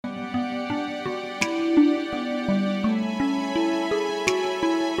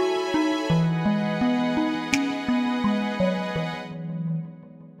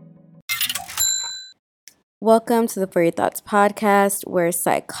Welcome to the For Your Thoughts podcast, where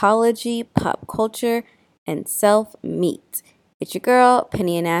psychology, pop culture, and self meet. It's your girl,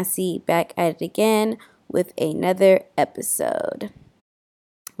 Penny Anassi, back at it again with another episode.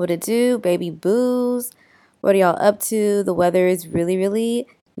 What it do, baby boos? What are y'all up to? The weather is really, really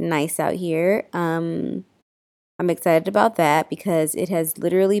nice out here. I'm excited about that because it has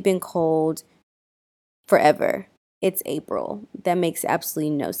literally been cold forever. It's April. That makes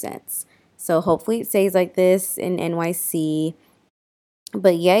absolutely no sense. So hopefully it stays like this in NYC.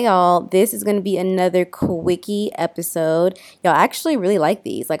 But yeah, y'all, this is going to be another quickie episode. Y'all actually really like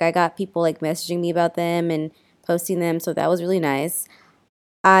these. Like, I got people like messaging me about them and posting them. So that was really nice.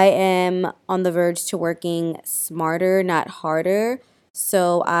 I am on the verge to working smarter, not harder.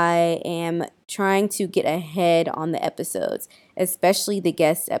 So I am trying to get ahead on the episodes, especially the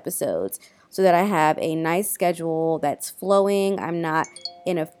guest episodes, so that I have a nice schedule that's flowing. I'm not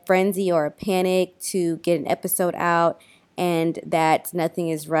in a frenzy or a panic to get an episode out, and that nothing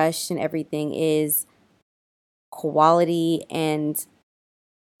is rushed and everything is quality and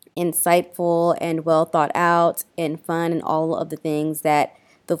insightful and well thought out and fun and all of the things that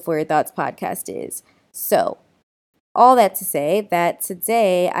the For Your Thoughts podcast is. So, all that to say that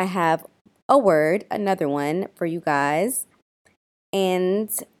today I have a word, another one for you guys. And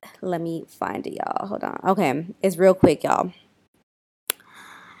let me find it, y'all. Hold on. Okay, it's real quick, y'all.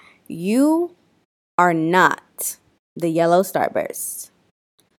 You are not the yellow starburst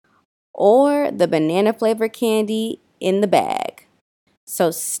or the banana flavored candy in the bag.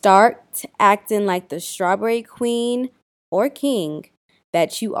 So start acting like the strawberry queen or king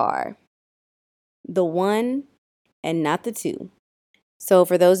that you are. The one and not the two. So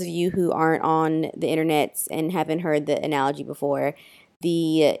for those of you who aren't on the internet and haven't heard the analogy before,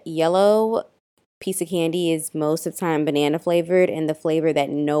 the yellow piece of candy is most of the time banana flavored, and the flavor that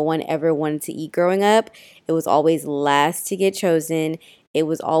no one ever wanted to eat growing up. It was always last to get chosen. It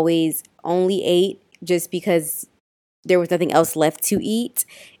was always only ate just because there was nothing else left to eat.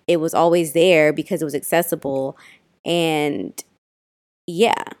 It was always there because it was accessible. And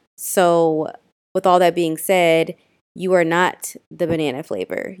yeah, so with all that being said, you are not the banana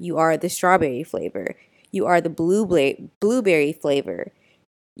flavor. You are the strawberry flavor. You are the blueberry flavor.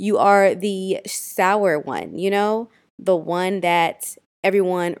 You are the sour one, the one that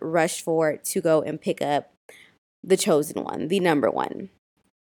everyone rushed for to go and pick up, the chosen one, the number one.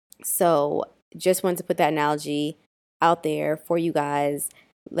 So just wanted to put that analogy out there for you guys,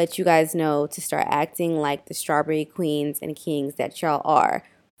 let you guys know to start acting like the strawberry queens and kings that y'all are,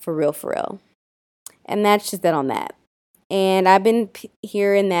 for real, for real. And that's just that on that. And I've been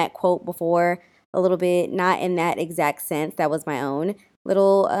hearing that quote before a little bit, not in that exact sense. That was my own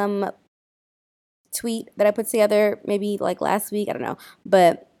little tweet that I put together maybe like last week. I don't know.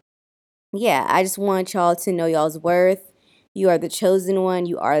 But yeah, I just want y'all to know y'all's worth. You are the chosen one.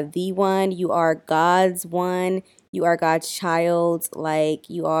 You are the one. You are God's one. You are God's child. Like,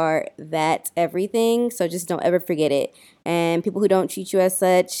 you are that everything. So just don't ever forget it. And people who don't treat you as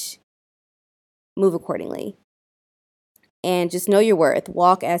such, move accordingly. And just know your worth.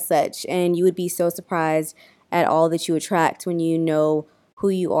 Walk as such. And you would be so surprised at all that you attract when you know who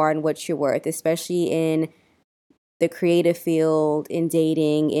you are and what you're worth, especially in the creative field, in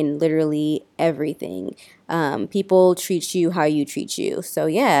dating, in literally everything. People treat you how you treat you. So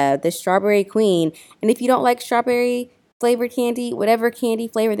yeah, the strawberry queen. And if you don't like strawberry flavored candy, whatever candy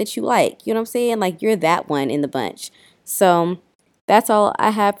flavor that you like, you know what I'm saying? Like, you're that one in the bunch. So that's all I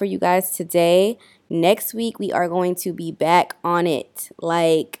have for you guys today. Next week, we are going to be back on it.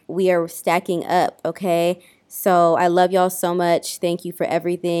 Like, we are stacking up, okay? So I love y'all so much. Thank you for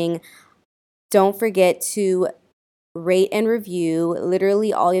everything. Don't forget to rate and review.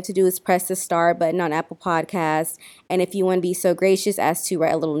 Literally, all you have to do is press the star button on Apple Podcasts. And if you want to be so gracious as to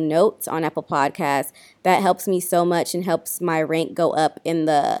write a little note on Apple Podcasts, that helps me so much and helps my rank go up in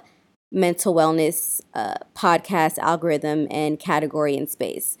the mental wellness podcast algorithm and category and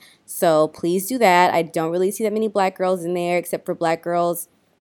space. So please do that. I don't really see that many Black girls in there, except for Black Girls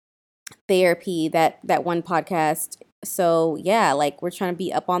Therapy, that one podcast. So yeah, like, we're trying to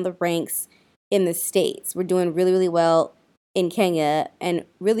be up on the ranks in the States. We're doing really, really well in Kenya and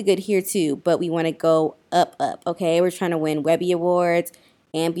really good here too, but we want to go up, okay? We're trying to win Webby Awards,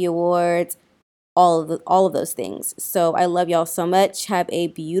 Ambi Awards, all of those things. So I love y'all so much. Have a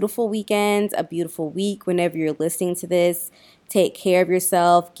beautiful weekend, a beautiful week whenever you're listening to this. Take care of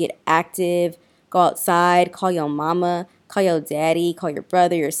yourself, get active, go outside, call your mama, call your daddy, call your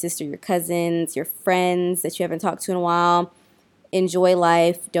brother, your sister, your cousins, your friends that you haven't talked to in a while. Enjoy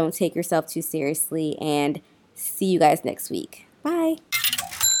life. Don't take yourself too seriously, and see you guys next week. Bye.